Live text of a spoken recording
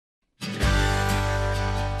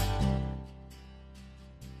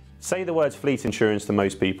Say the words fleet insurance to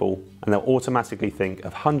most people and they'll automatically think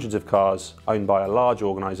of hundreds of cars owned by a large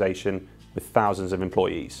organisation with thousands of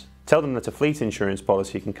employees. Tell them that a fleet insurance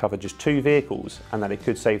policy can cover just 2 vehicles and that it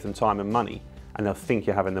could save them time and money, and they'll think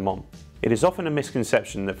you're having them on. It is often a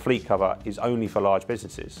misconception that fleet cover is only for large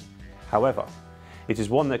businesses. However, it is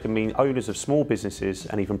one that can mean owners of small businesses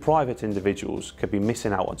and even private individuals could be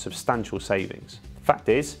missing out on substantial savings. The fact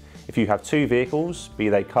is, if you have 2 vehicles, be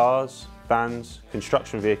they cars, vans,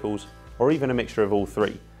 construction vehicles, or even a mixture of all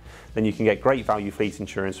 3, then you can get great value fleet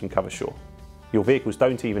insurance from Coversure. Your vehicles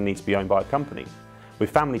don't even need to be owned by a company. With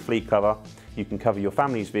family fleet cover, you can cover your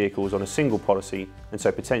family's vehicles on a single policy and so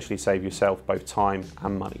potentially save yourself both time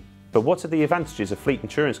and money. But what are the advantages of fleet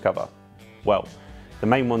insurance cover? Well, the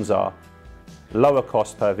main ones are lower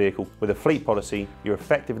cost per vehicle. With a fleet policy, you're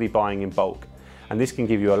effectively buying in bulk, and this can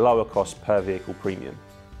give you a lower cost per vehicle premium.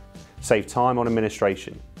 Save time on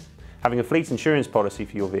administration. Having a fleet insurance policy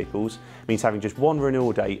for your vehicles means having just one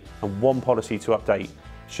renewal date and one policy to update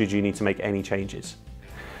should you need to make any changes.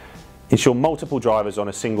 Insure multiple drivers on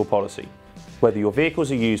a single policy. Whether your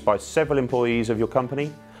vehicles are used by several employees of your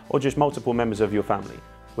company or just multiple members of your family.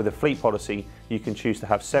 With a fleet policy, you can choose to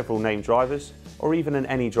have several named drivers or even an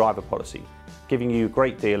any driver policy, giving you a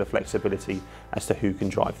great deal of flexibility as to who can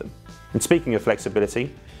drive them. And speaking of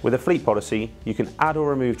flexibility, with a fleet policy, you can add or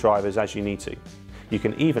remove drivers as you need to. You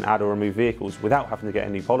can even add or remove vehicles without having to get a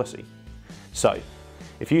new policy. So,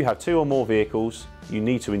 if you have 2 or more vehicles you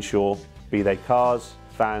need to insure, be they cars,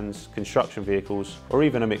 vans, construction vehicles, or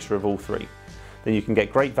even a mixture of all 3, then you can get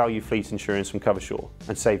great value fleet insurance from Coversure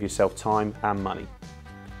and save yourself time and money.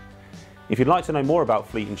 If you'd like to know more about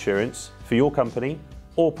fleet insurance for your company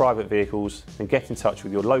or private vehicles, then get in touch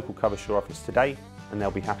with your local Coversure office today and they'll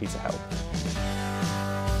be happy to help.